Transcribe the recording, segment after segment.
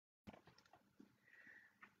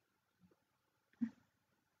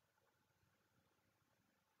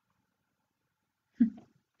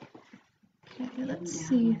Okay, let's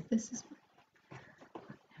see if this is.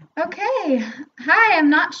 Okay, hi, I'm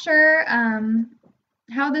not sure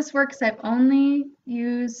how this works. I've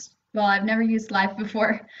never used Live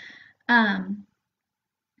before. Um,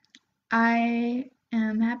 I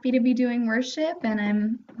am happy to be doing worship, and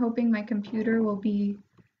I'm hoping my computer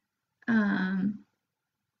um,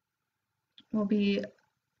 will be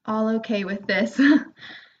all okay with this.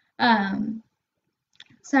 um,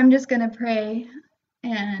 so I'm just gonna pray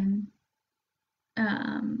and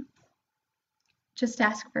just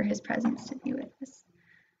ask for His presence to be with us.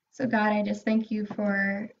 So God, I just thank you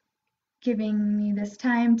for giving me this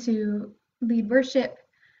time to lead worship,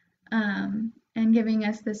 and giving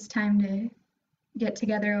us this time to get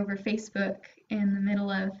together over Facebook in the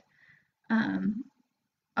middle of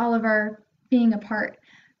all of our being apart.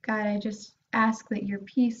 God, I just ask that your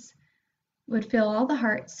peace would fill all the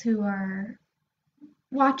hearts who are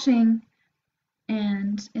watching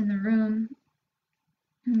and in the room.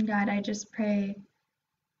 And God, I just pray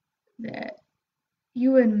that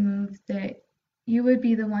you would move, that you would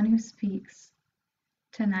be the one who speaks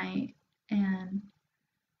tonight, and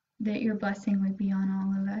that your blessing would be on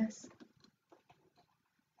all of us.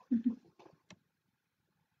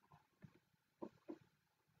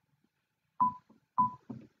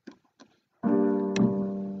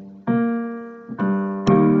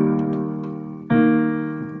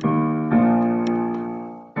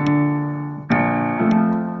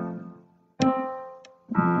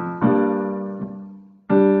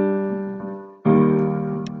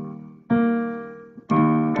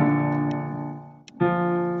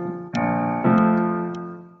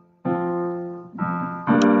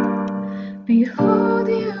 Behold,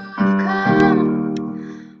 you have come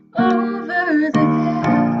over the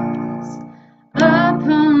hills,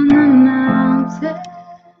 upon the mountain.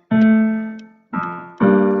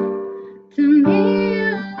 To me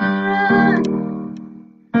you run,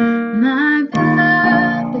 my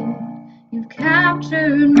beloved, you've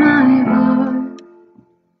captured my heart.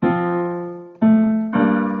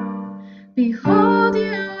 Behold,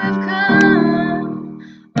 you have come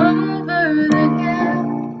over the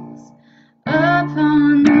hills,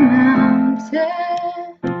 upon the mountain.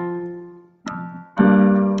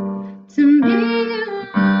 To me you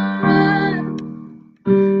run,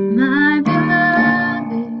 my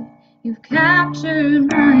beloved, you've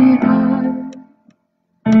captured my heart.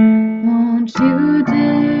 Won't you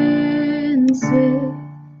dance with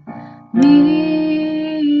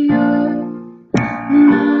me, oh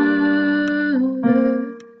lover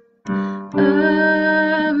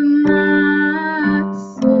of my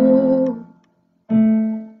soul,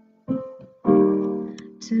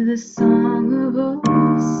 to the song of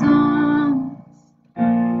all songs.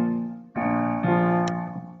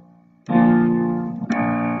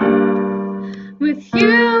 With you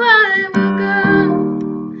I will go,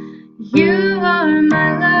 you are my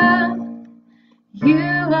love, you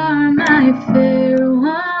are my fair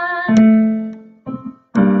one.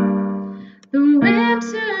 The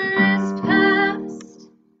winter is past,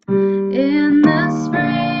 in the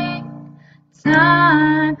spring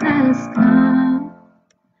time has come.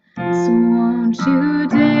 So won't you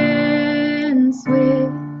dance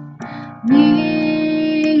with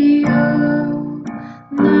me, oh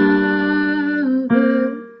lover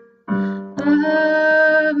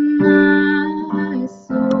of my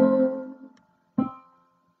soul,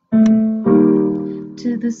 to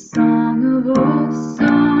the song of all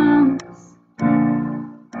songs.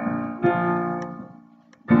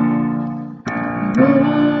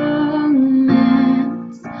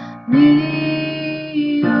 Romance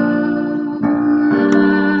me, oh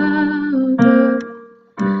lover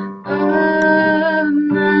of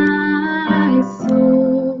my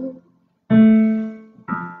soul,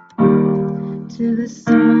 to the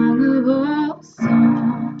song of all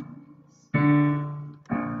songs.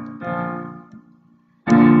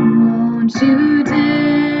 Won't you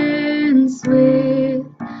dance with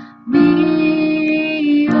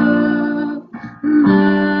me, oh lover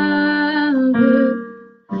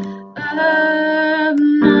of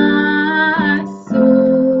my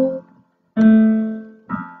soul,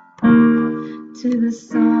 to the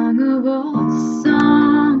song of all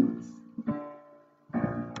songs.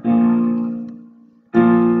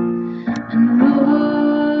 And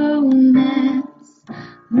romance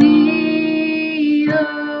me,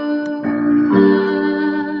 oh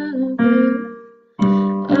lover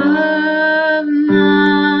of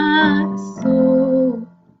my soul,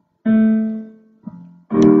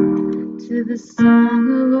 to the song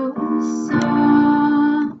of all songs.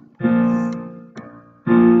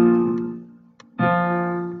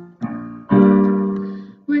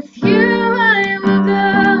 With you I will go,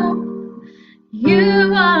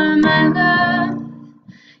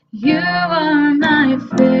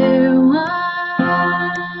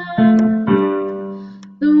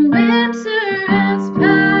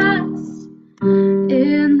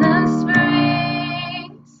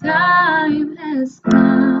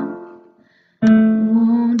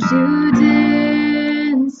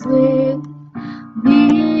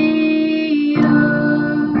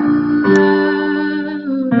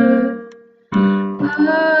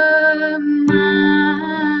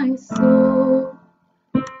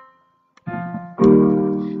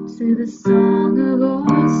 song of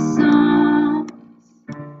all songs.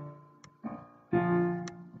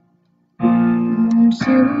 Won't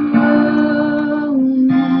you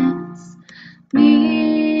romance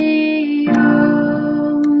me,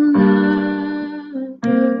 oh lover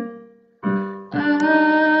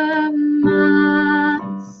of my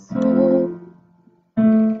soul,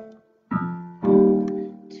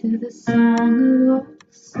 to the song of all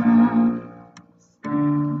songs.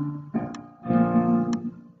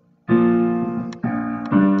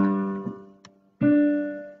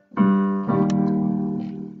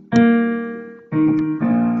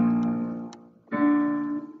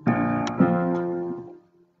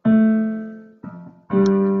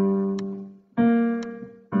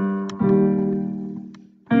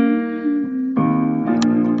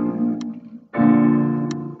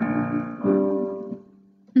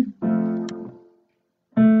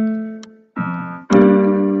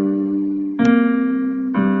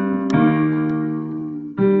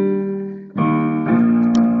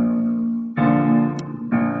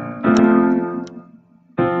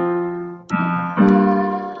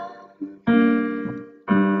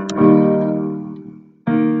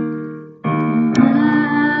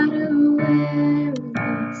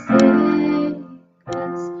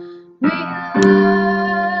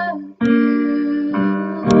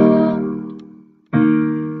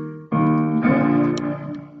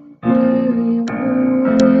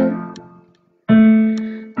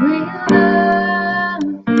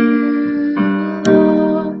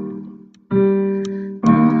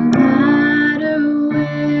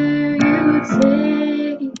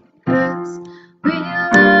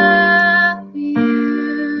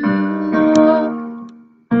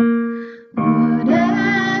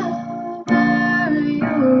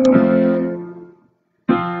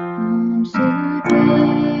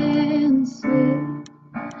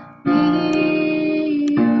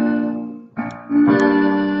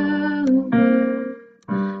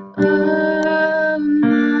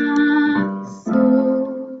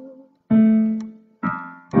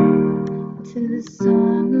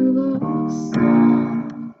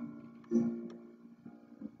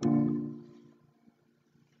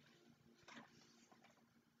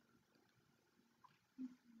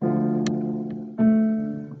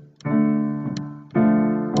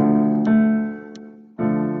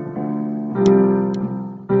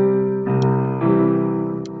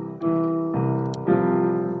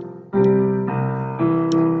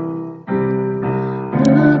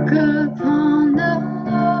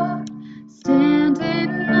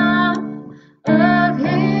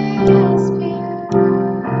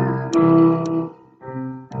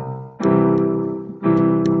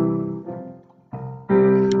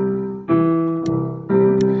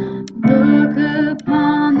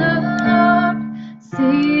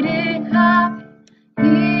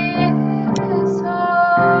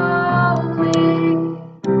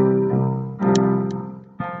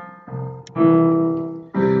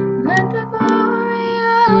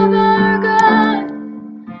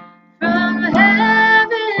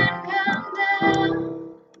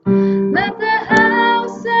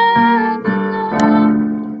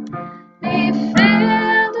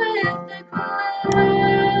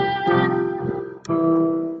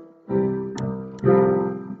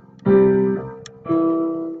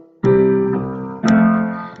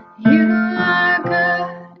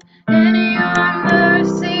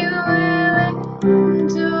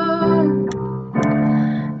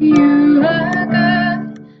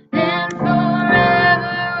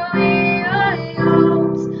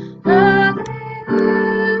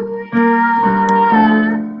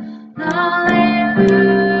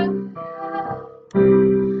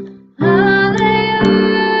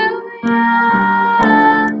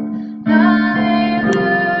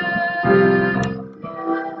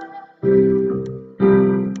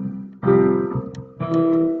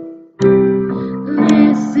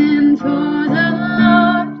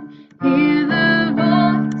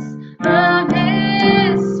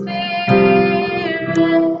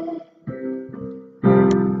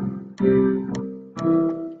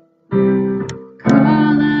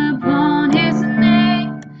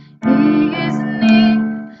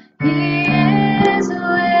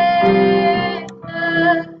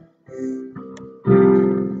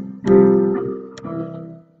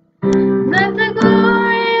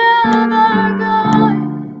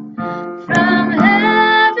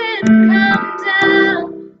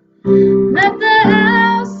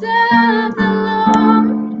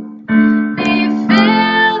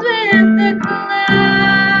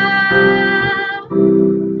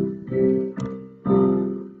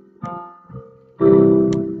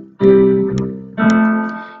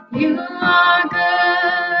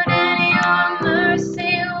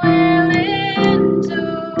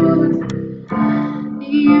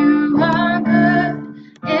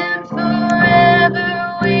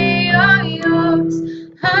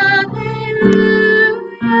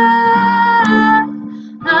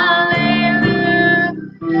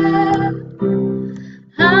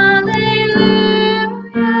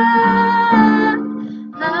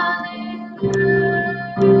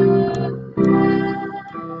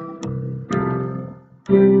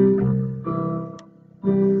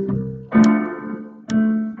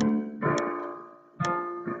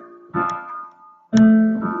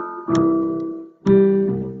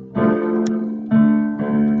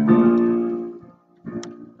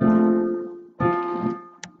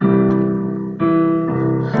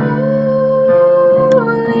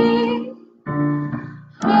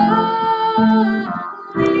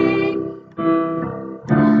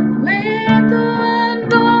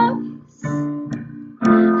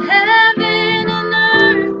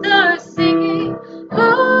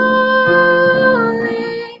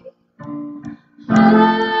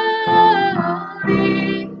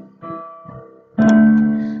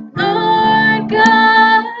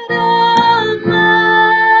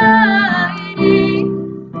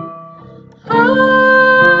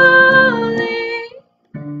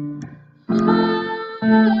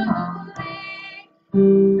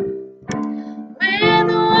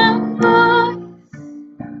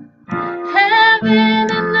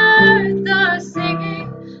 Heaven and earth are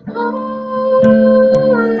singing, holy,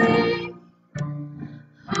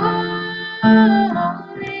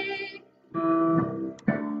 holy,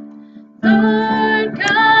 Lord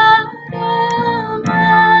God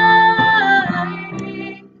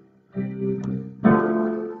Almighty.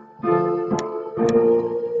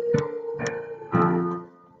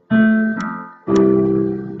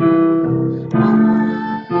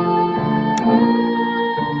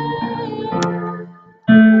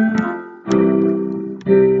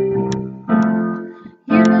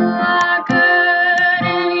 You are good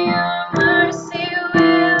and your mercy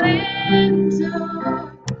will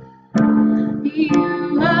endure.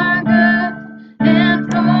 You are good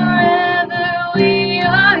and forever we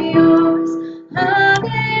are yours.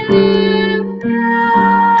 Hallelujah,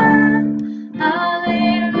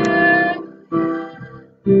 hallelujah,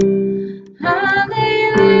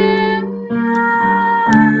 hallelujah,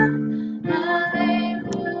 hallelujah.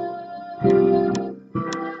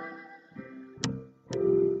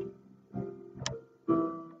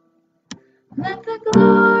 Let the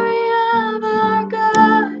glory of our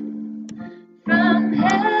God from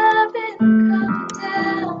heaven come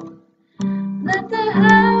down. Let the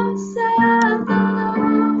house of the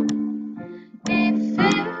Lord be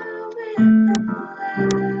filled with the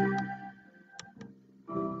cloud.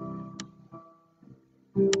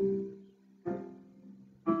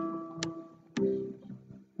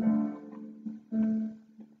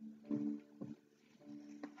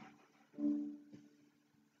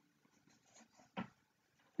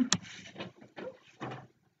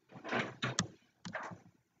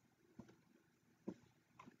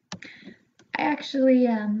 I actually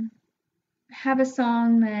have a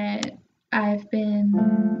song that I've been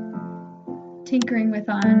tinkering with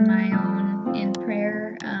on my own in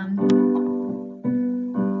prayer,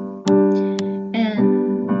 and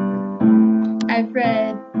I've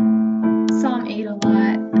read Psalm 8 a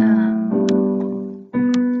lot,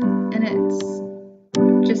 and it's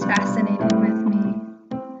just fascinated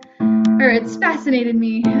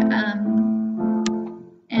me,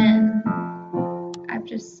 and I've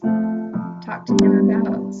just talked to him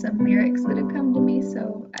about some lyrics that have come to me,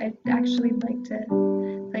 so I'd actually like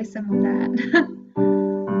to play some of that.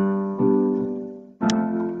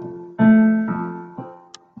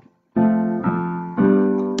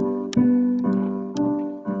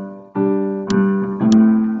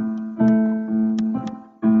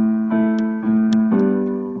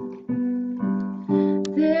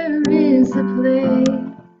 There is a place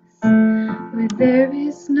where there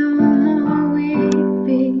is no more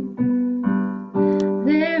weeping.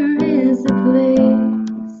 There is a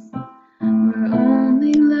place where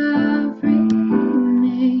only love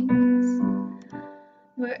remains,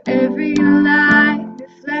 where every light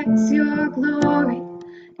reflects your glory,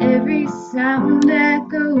 every sound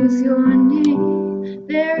echoes your name.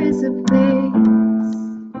 There is a place,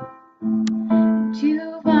 and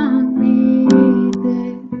you want me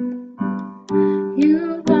there.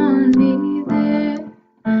 You want me there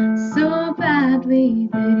so badly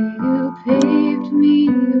that you paved me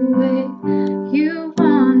a way. You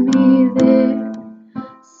want me there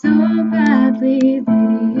so badly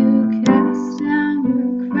that you cast down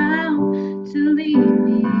your crown to lead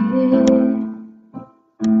me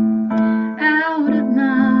out of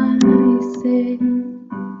my sin.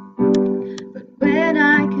 But when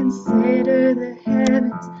I consider the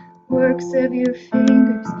heavens, works of your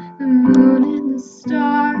fingers, the moon and the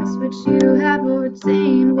stars which you have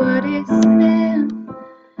ordained, what is man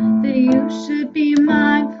that you should be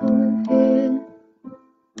mindful of him?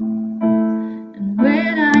 And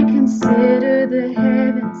when I consider the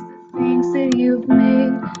heavens, the things that you've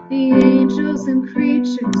made, the angels and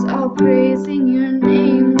creatures all praising your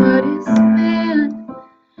name, what is man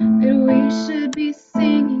that we should be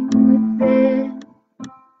singing with them?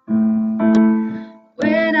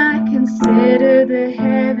 When I consider the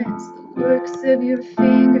heavens, the works of your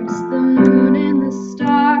fingers, the moon and the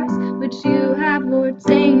stars which you have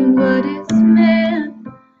ordained, what is man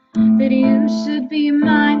that you should be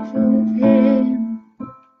mindful of him?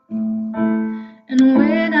 And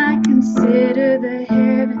when I consider the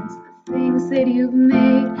heavens, the things that you've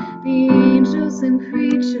made, the angels and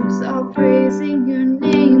creatures all praising your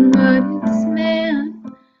name, what is man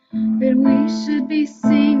that we should be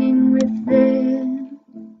singing with them?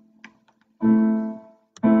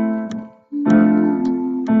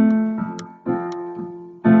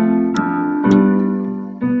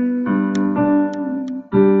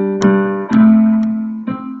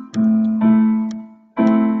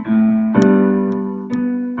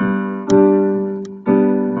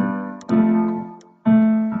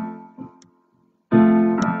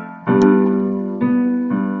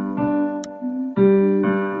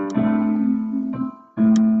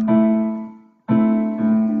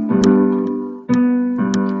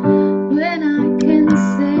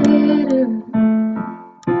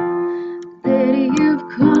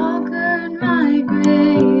 you've conquered my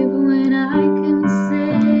grave when I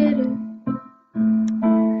consider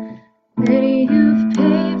that you've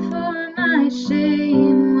paid for my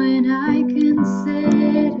shame, when I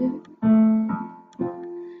consider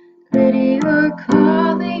that you're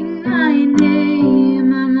calling my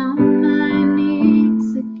name, I'm on my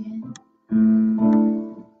knees again.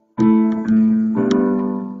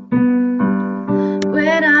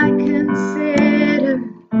 When I consider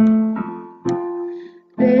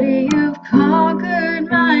that you've conquered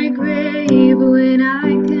my grave, when I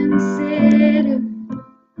consider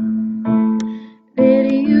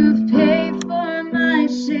that you've paid for my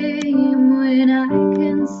shame, when I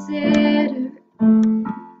consider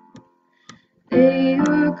that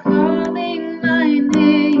you're calling my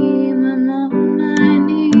name, I'm on my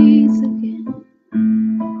knees again.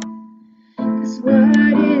 'Cause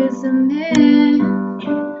what is a man?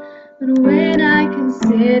 But when I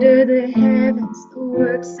consider the heavens, the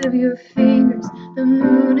works of your fingers, the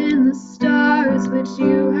moon and the stars which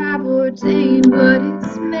you have ordained, what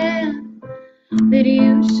is man that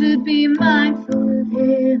you should be mindful of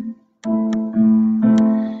him?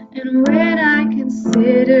 And when I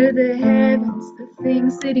consider the heavens, the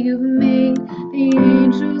things that you've made, the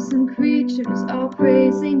angels and creatures all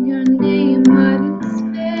praising your name, what is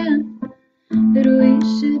man that we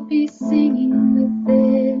should be singing with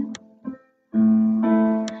them?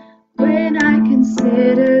 When I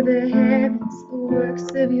consider the heavens, the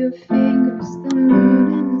works of your fingers, the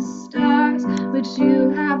moon and the stars which you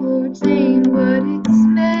have ordained, what is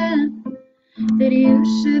man that you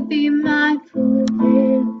should be mindful of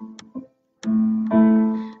him?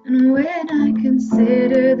 And when I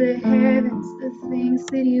consider the heavens, the things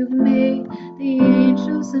that you've made, the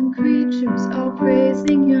angels and creatures all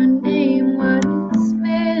praising your name, what is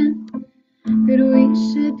man that we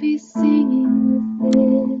should be singing with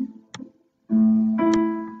them?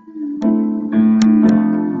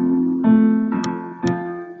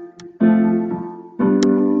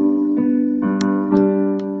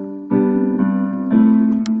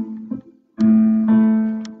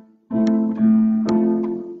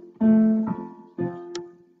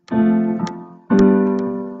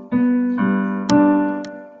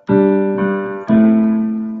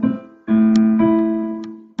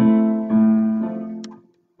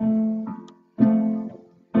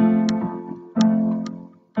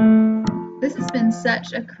 This has been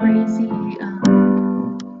such a crazy,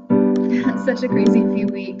 such a crazy few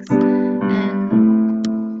weeks, and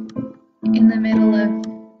in the middle of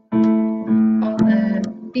all the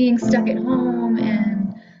being stuck at home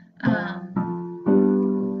and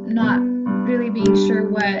not really being sure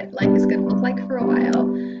what life is going to look like for a while,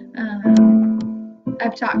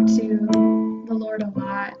 I've talked to the Lord a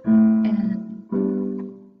lot, and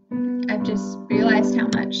I've just realized how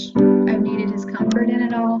much I've needed His comfort in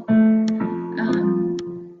it all.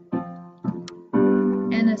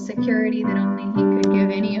 And a security that only He could give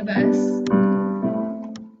any of us.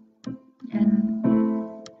 And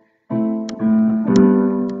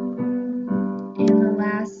in the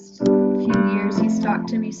last few years, He's talked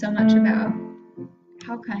to me so much about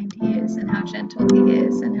how kind He is, and how gentle He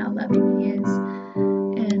is, and how loving He is.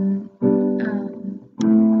 And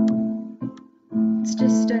it's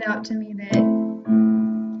just stood out to me that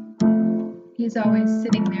He's always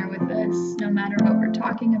sitting there with us, no matter what we're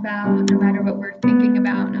talking about, no matter what we're thinking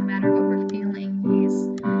about, no matter what we're feeling. He's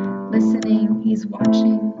listening, He's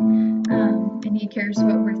watching, and He cares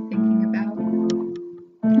what we're thinking about.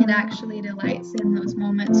 And actually delights in those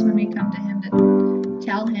moments when we come to Him to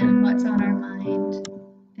tell Him what's on our mind.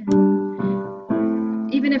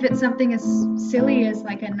 And even if it's something as silly as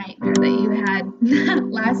like a nightmare that you had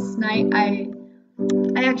last night, I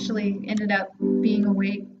actually ended up being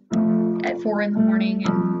awake at 4 in the morning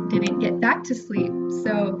and didn't get back to sleep.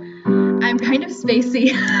 So I'm kind of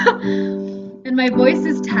spacey and my voice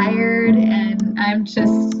is tired, and I'm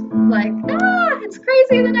just like, it's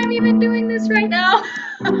crazy that I'm even doing this right now.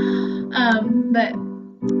 But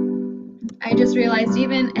I just realized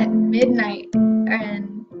even at midnight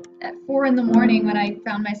and at 4 in the morning, when I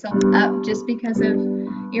found myself up just because of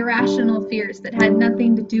irrational fears that had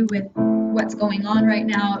nothing to do with what's going on right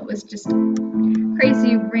now, it was just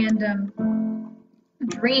crazy random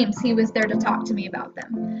dreams, He was there to talk to me about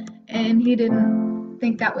them. And He didn't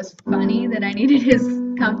think that was funny, that I needed His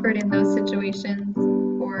comfort in those situations,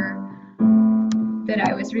 or that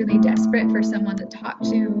I was really desperate for someone to talk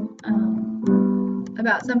to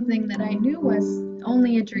about something that I knew was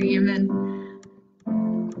only a dream. And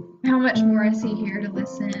how much more is He here to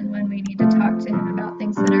listen when we need to talk to Him about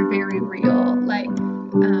things that are very real, like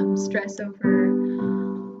stress over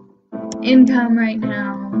income right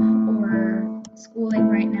now, or schooling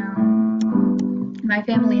right now. My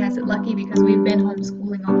family has it lucky because we've been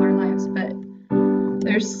homeschooling all our lives, but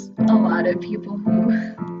there's a lot of people who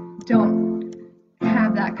don't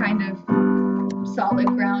have that kind of solid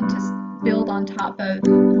ground to build on top of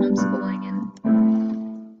homeschooling.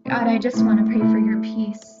 And God, I just want to pray for your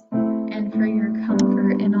peace and for your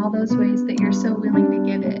comfort in all those ways that you're so willing to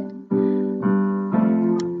give it.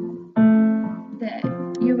 That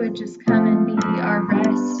you would just come and be our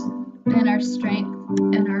rest and our strength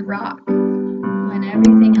and our rock when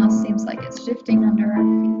everything else seems like it's shifting under our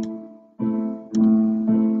feet.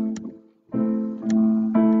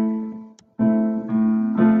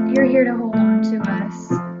 You're here to hold on to us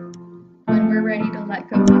when we're ready to let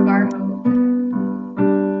go of our hope.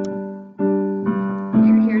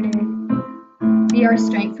 You're here to be our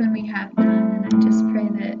strength when we have none, and I just pray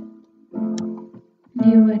that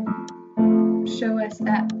you would show us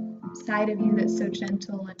that side of you that's so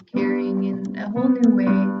gentle and caring in a whole new way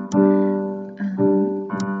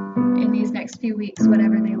in these next few weeks,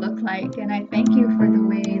 whatever they look like. And I thank you for the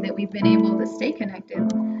way that we've been able to stay connected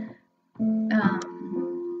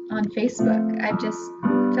on Facebook. I've just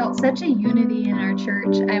felt such a unity in our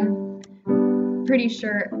church. I'm pretty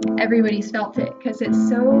sure everybody's felt it because it's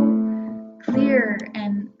so clear,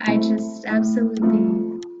 and I just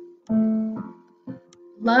absolutely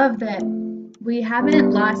love that we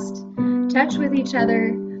haven't lost touch with each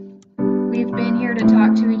other. We've been here to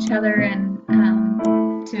talk to each other and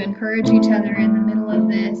to encourage each other in the middle of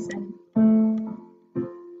this, and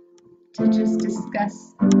to just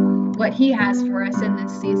discuss what he has for us in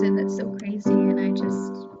this season that's so crazy. And I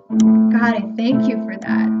just, God, I thank you for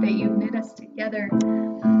that you've knit us together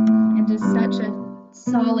into such a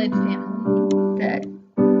solid family, that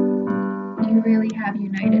you really have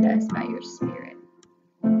united us by your Spirit.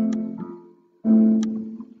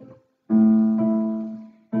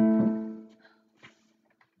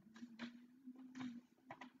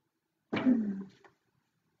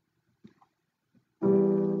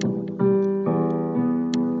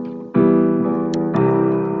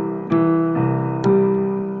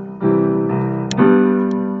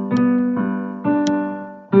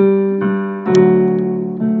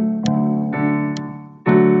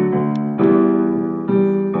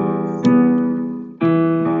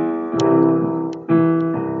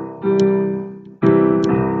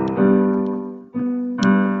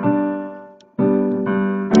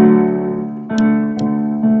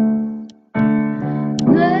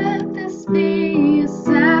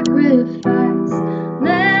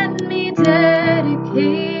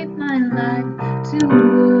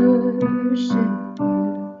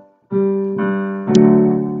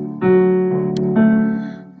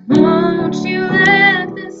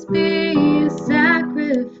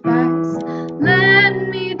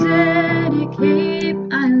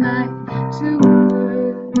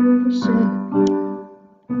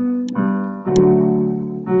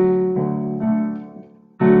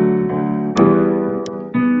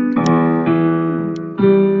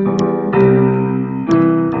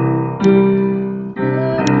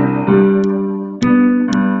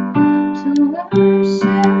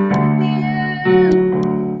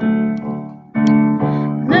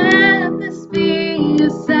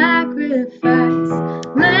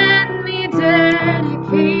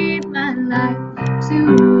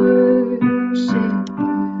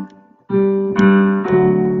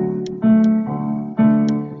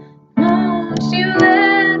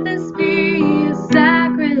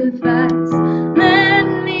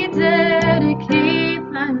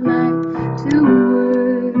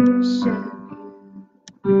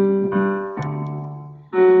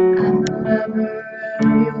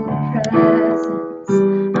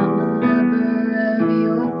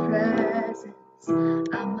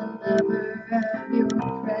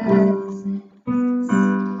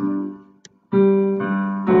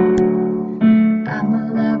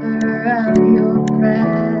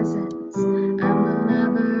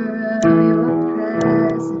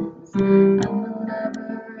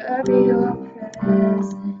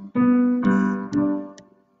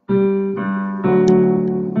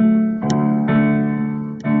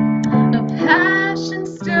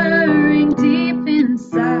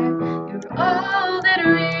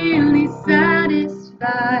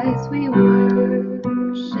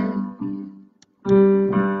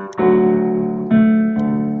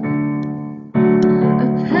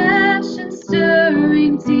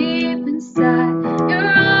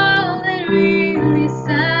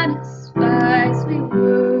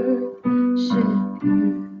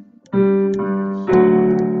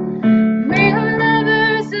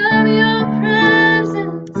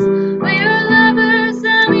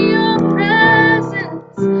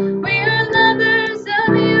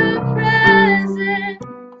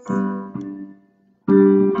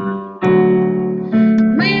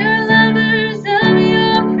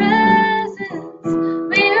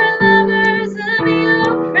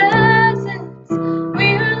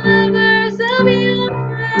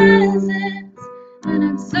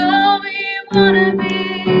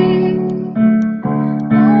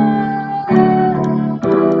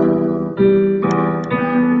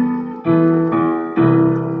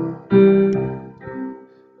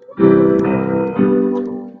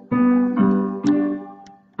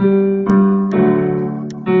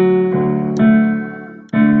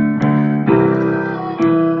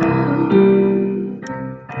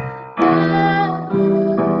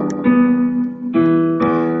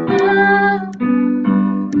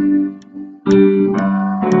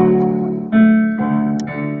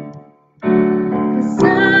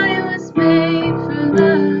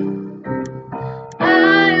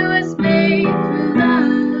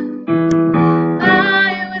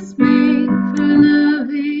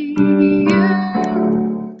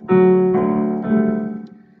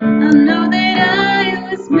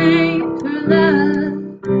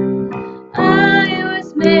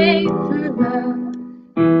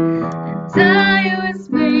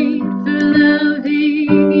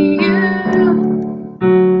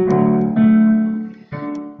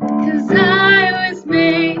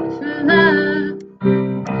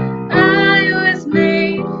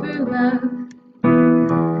 love,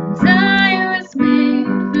 and I was made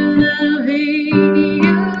for loving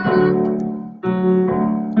you.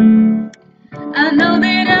 I know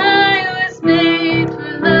that I was made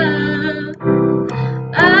for love.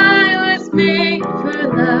 I was made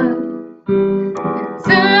for love.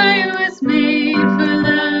 And I was made for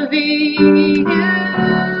loving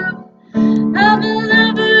you. I'm a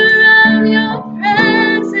lover of your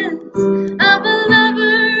presence. I'm a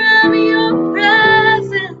lover of your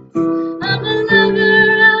presence. I'm a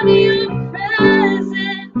lover of your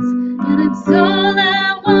presence. And it's all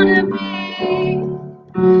I wanna be.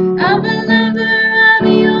 I'm a lover of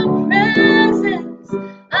your presence.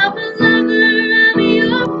 I'm a lover of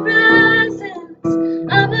your presence.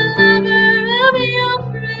 I'm a lover of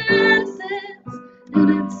your presence.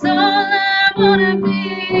 And it's all I wanna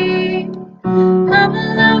be. I'm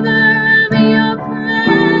a lover of your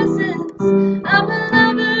presence. I'm a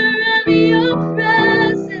lover of your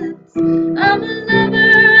presence. I'm a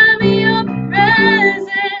lover of your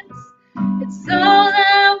presence. It's all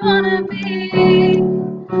I wanna be.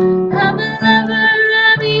 I'm a lover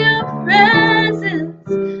of your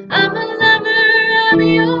presence. I'm a lover of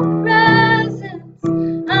your presence.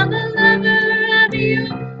 I'm a lover of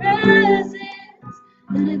your presence.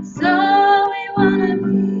 And it's all we wanna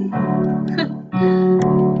be.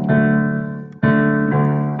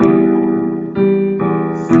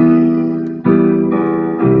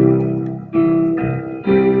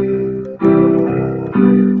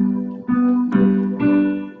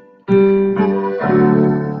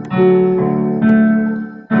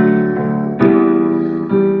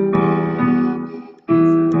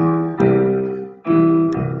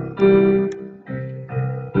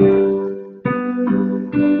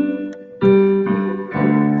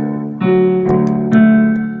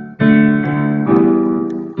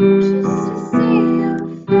 Just to see your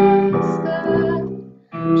face, God,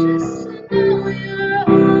 just to know you're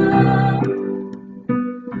home.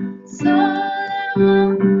 It's all I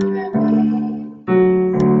want for me.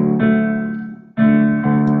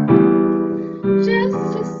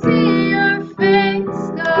 Just to see your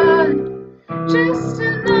face, God, just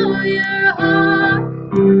to know your heart.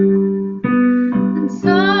 It's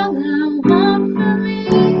all I want for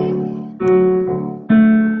me.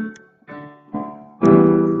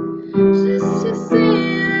 Just to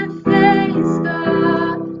see your face,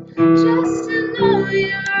 God, just to know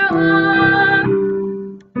your heart.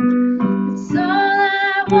 It's all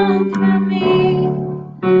I want for me.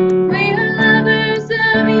 We are lovers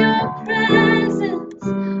of your presence.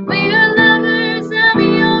 We are lovers of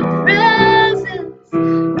your presence.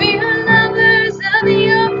 We are lovers of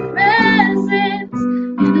your presence.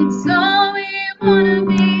 And it's all we wanna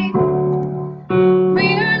be.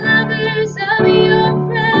 We are lovers of your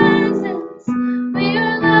presence. We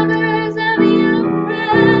are lovers of your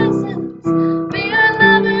presence. We are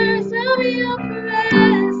lovers of your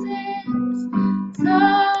presence. It's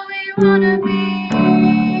all we wanna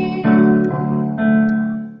be.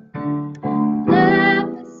 Let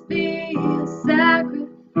this be a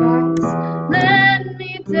sacrifice. Let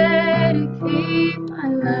me dedicate my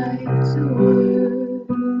life to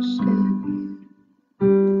worship you.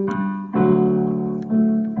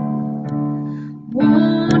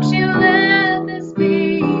 Won't you let this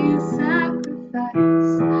be a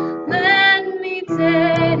sacrifice? Let me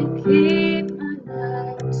dedicate my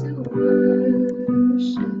life to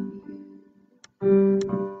worship you.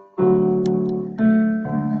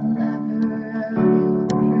 I'm a lover of your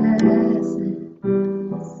presence.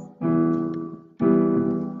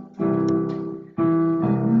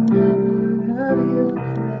 I'm a lover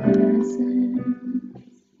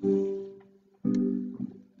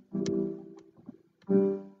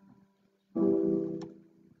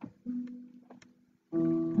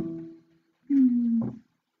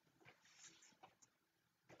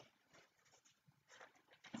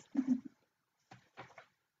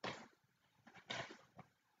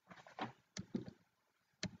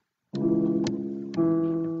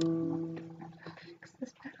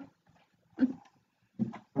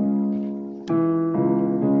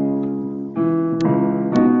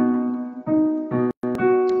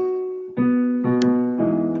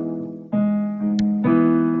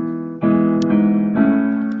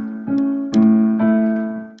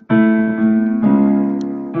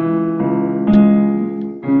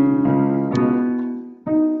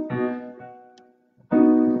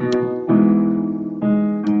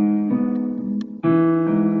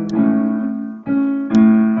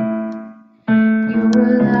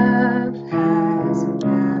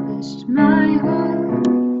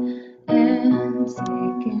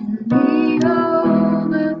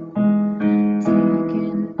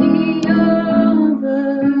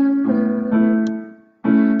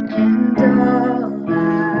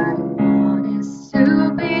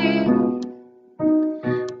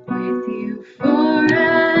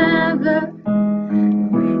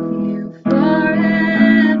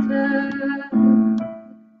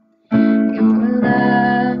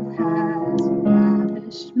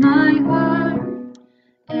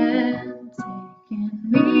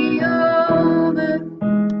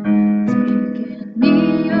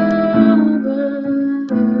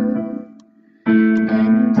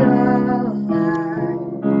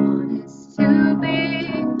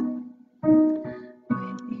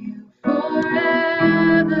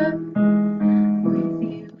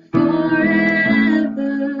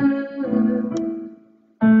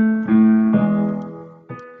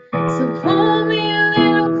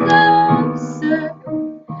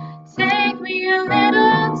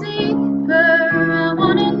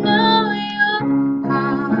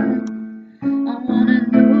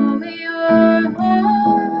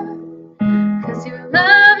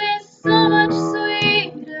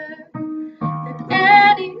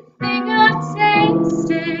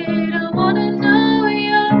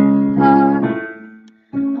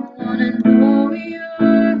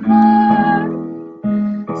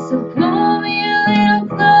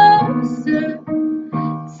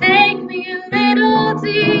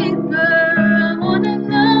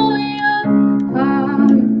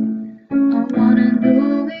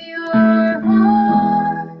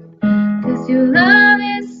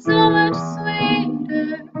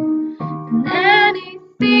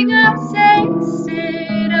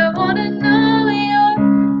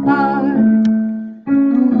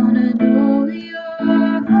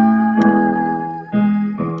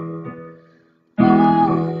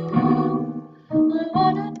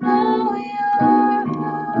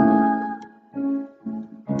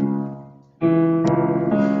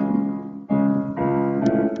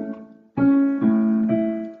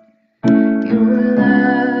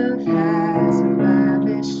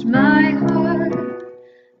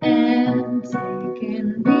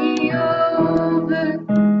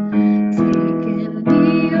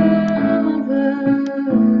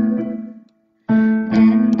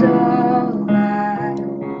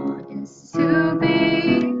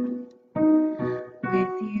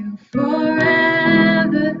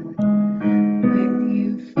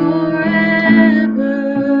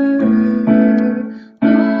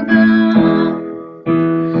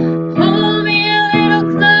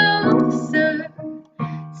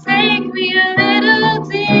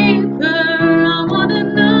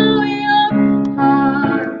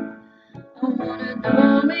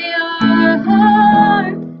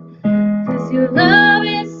your love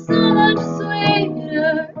is so much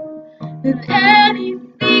sweeter than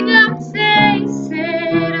anything I've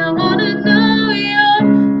tasted. I wanna know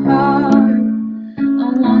your heart.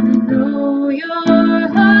 I wanna know your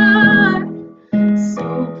heart.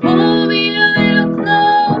 So pull me a little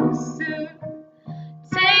closer.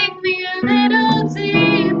 Take me a little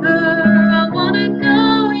deeper. I wanna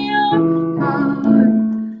know your heart.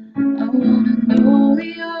 I wanna know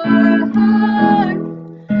your heart.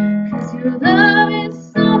 'Cause your love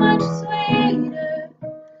is so much sweeter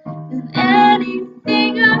than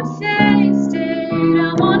anything I've tasted.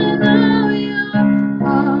 I wanna know your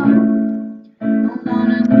heart. I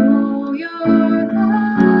wanna know your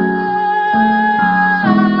heart.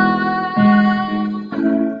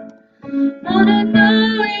 Wanna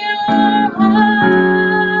know your heart.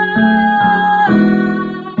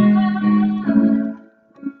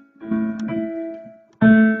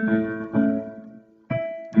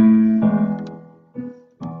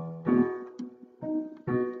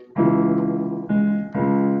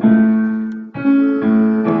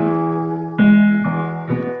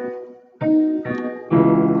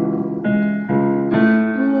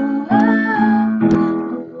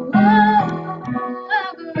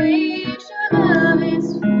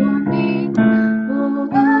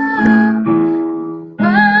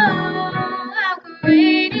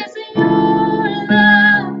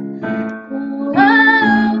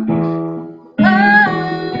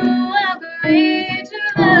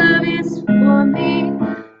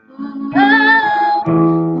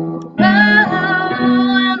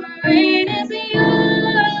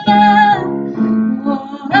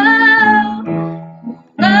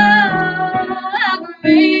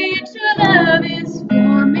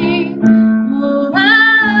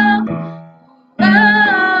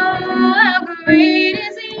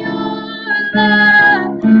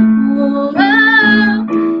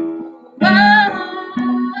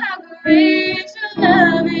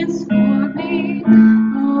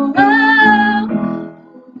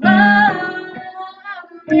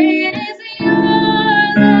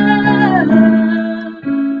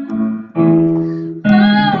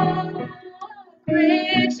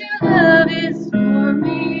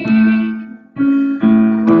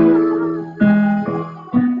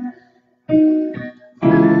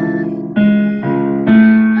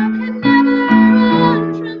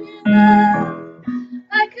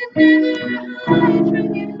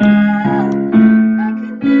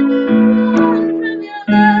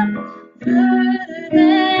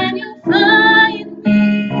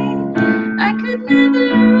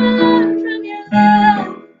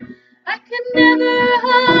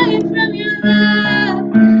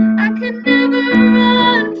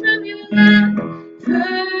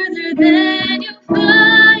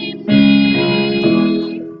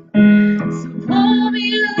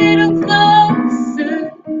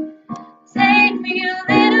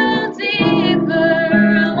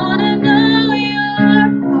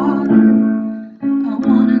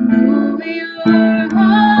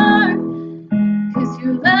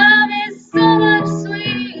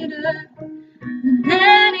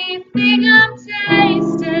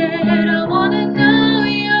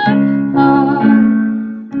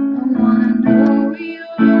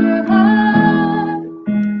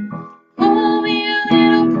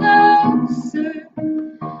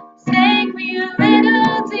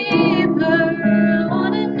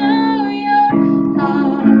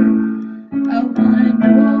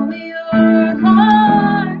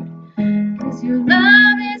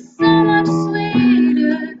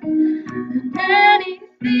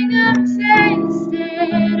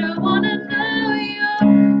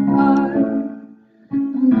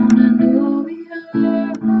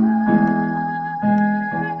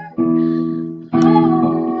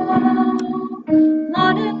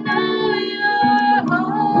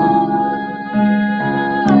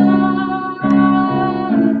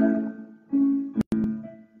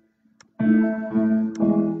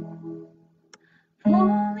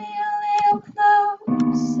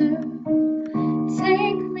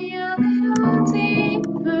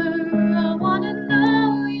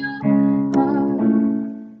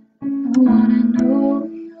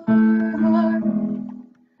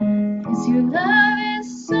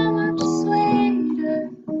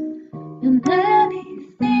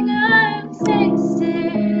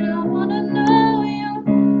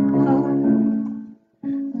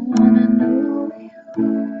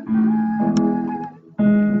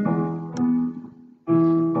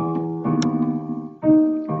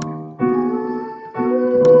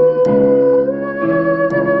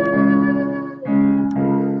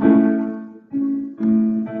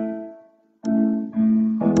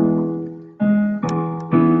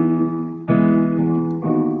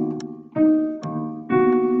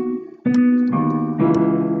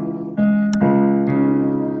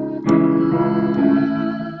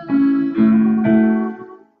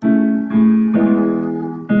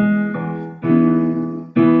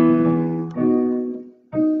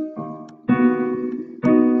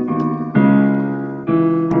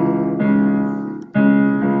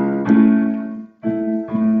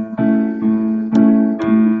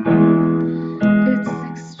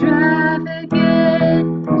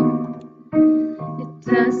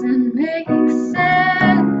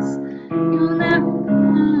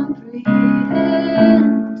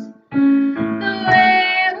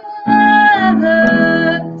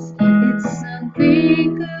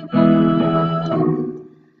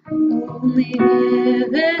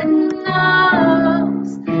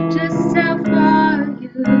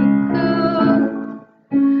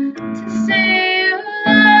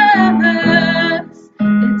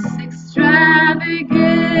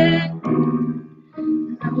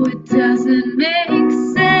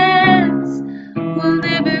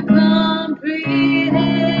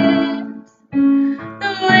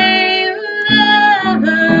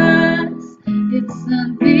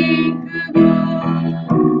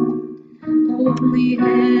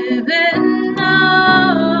 heaven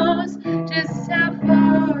knows just how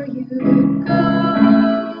far you'd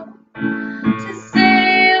go to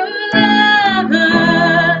say you love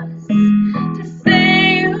us, to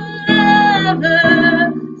say you love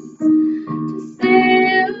us, to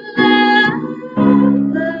say you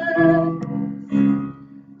love us,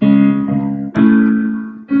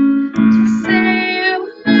 to say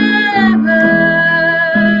you love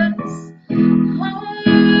us. Oh,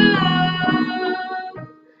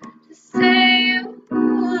 to say you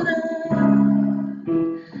love,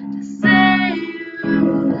 to say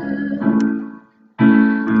you love.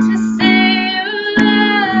 To say you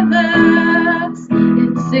love us,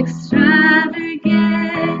 it's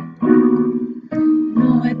extravagant.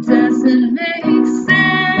 No, it doesn't make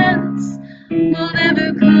sense. We'll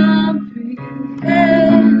never comprehend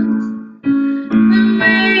the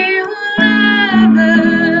way you love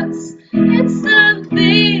us. It's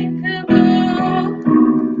unthinkable.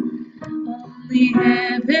 Only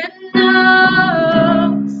heaven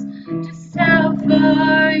knows just how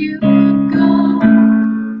far you go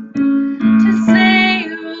to say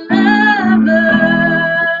you love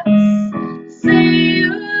us, say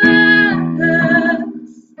you love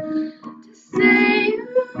us, to say you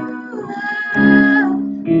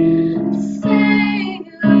love, to say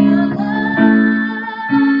you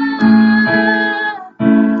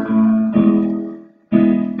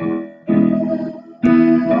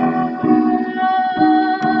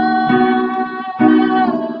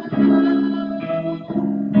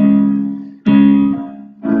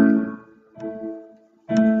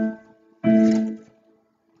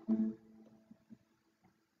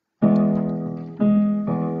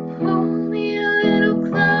pull me a little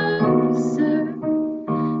closer,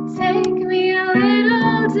 take me a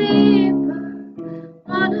little deeper.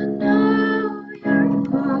 Wanna know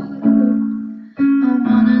your heart, I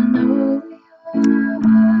wanna know your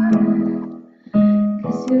heart.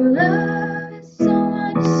 'Cause your love is so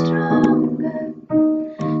much stronger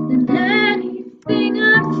than anything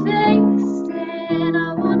I've faced, and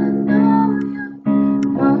I wanna know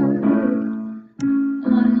your heart, I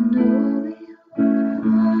wanna know your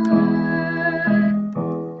heart.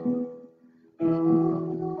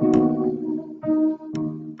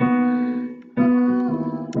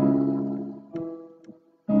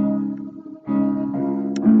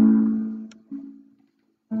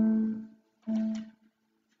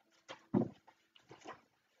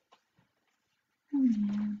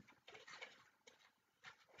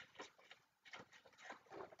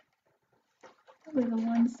 That was the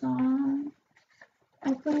one song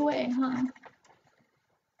I put away, huh?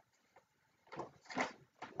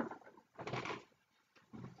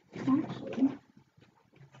 Actually.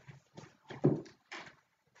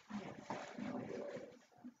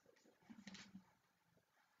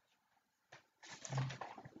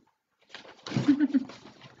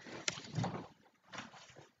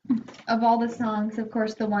 Of all the songs, of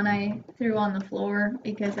course, the one I threw on the floor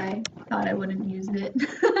because I thought I wouldn't use it.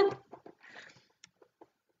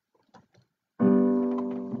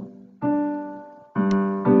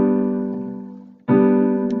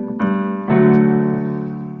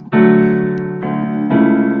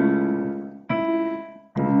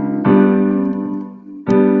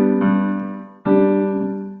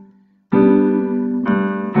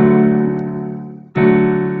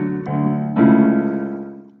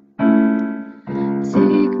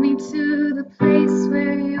 Take me to the place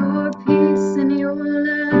where your peace and your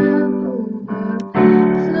love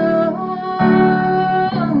overflows,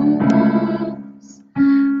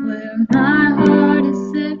 where my heart is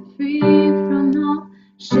set free from all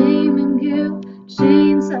shame and guilt,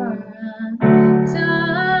 chains are undone.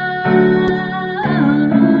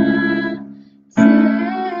 Take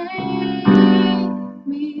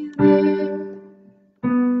me there.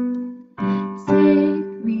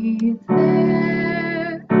 Take me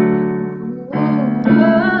there.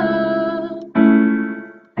 Oh,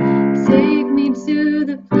 take me to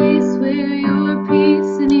the place where your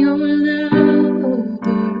peace and your love overflows,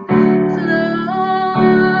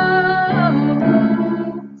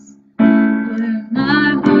 where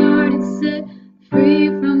my heart is set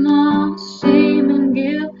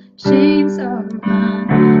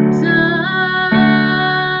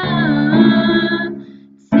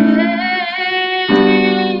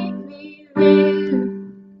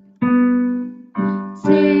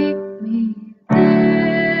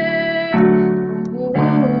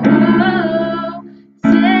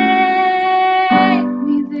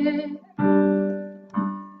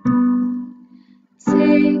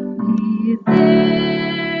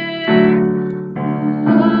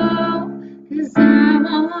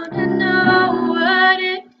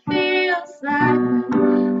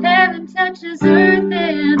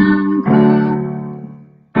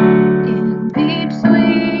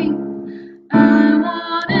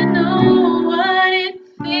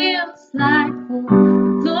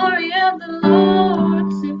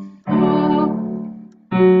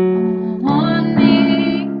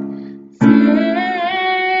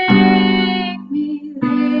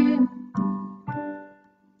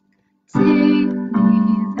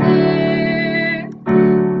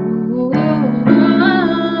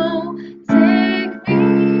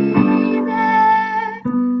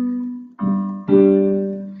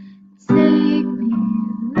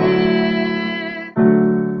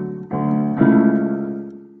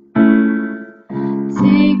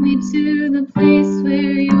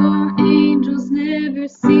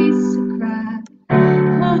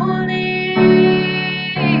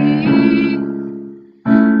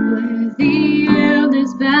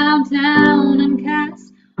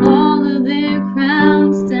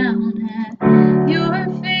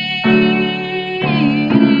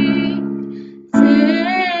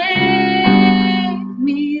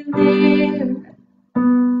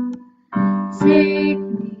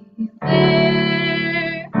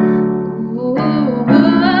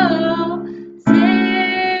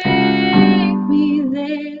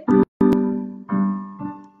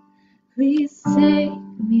Please take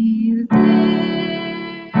me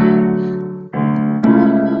there.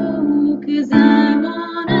 Oh, 'cause I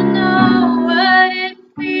wanna know what it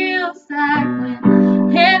feels like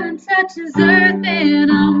when heaven touches earth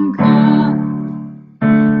and I'm caught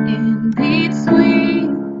in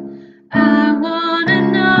between. I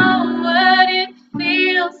wanna know what it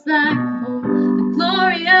feels like for the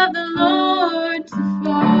glory of the Lord to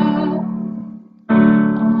fall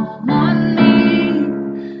on me.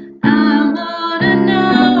 I wanna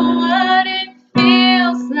know what it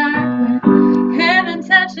feels like when heaven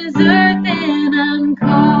touches earth and I'm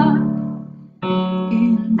caught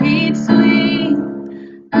in between.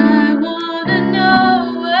 I wanna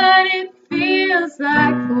know what it feels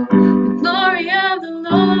like for the glory of the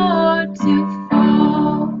Lord to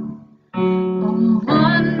fall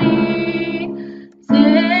on me.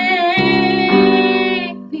 Take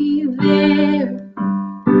me there.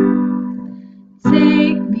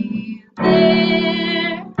 Take me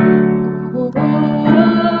there. Oh,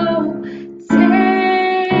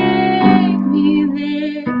 take me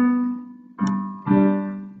there.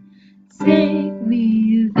 Take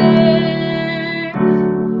me there.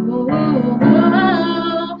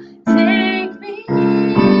 Oh, take me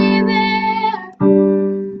there.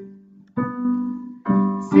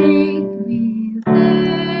 Take me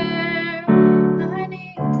there. I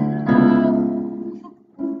need to know.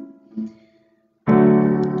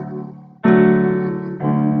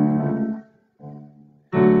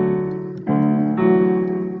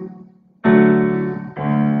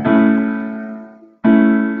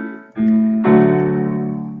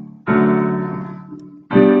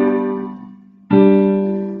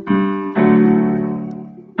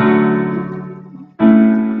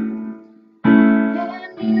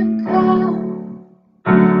 And you come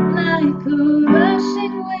like a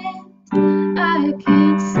rushing wind. I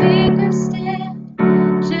can't speak or stand,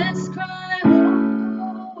 just cry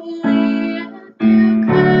holy. And you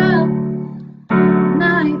come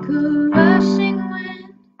like a rushing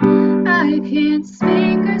wind. I can't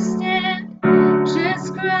speak or stand,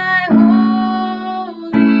 just cry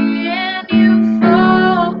holy. And you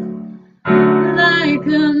fall like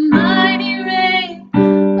a mighty rain,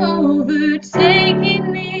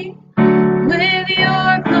 overtaking me with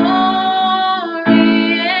your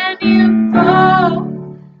glory. And you fall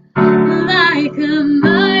like a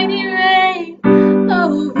mighty rain,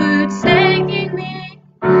 overtaking me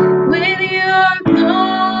with your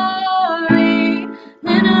glory.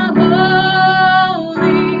 And a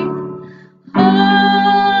holy,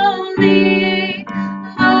 holy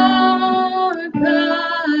Lord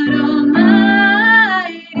God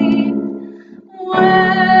Almighty,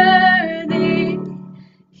 worthy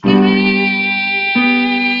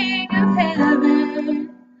King of heaven.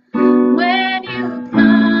 When you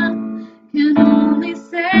come, can only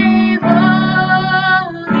say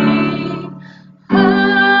holy,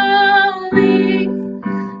 holy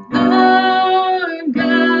Lord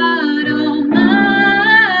God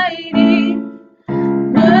Almighty,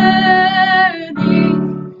 worthy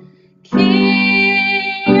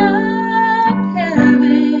King of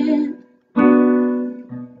heaven.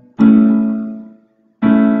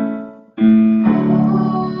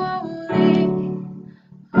 Holy,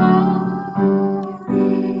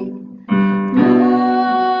 holy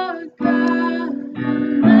Lord God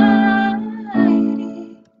Almighty,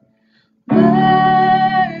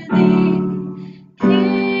 worthy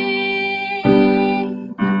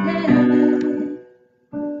King of heaven.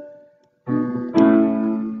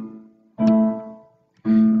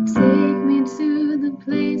 Take me to the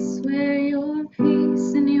place where your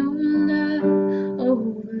peace and your love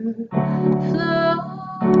overflows.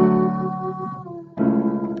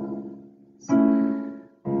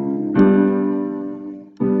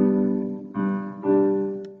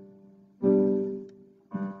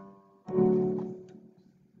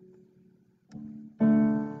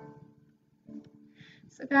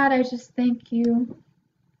 So God, I just thank you.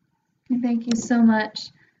 I thank you so much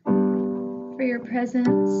for your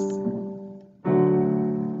presence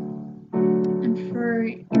and for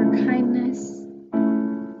your kindness,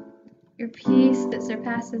 your peace that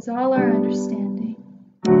surpasses all our understanding.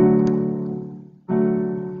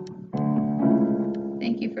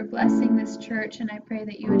 Thank you for blessing this church, and I pray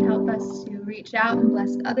that you would help us to reach out and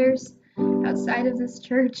bless others outside of this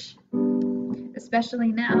church,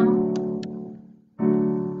 especially now.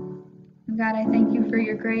 And God, I thank you for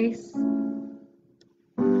your grace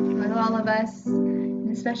with all of us,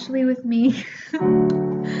 and especially with me,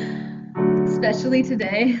 especially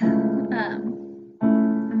today.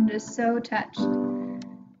 I'm just so touched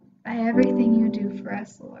by everything you do for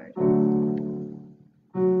us, Lord.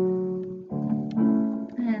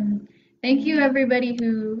 And thank you everybody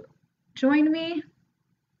who joined me,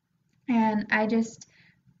 and I just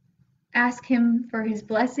ask him for his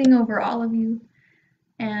blessing over all of you.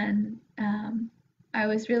 And I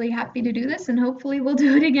was really happy to do this, and hopefully we'll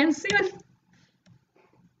do it again soon.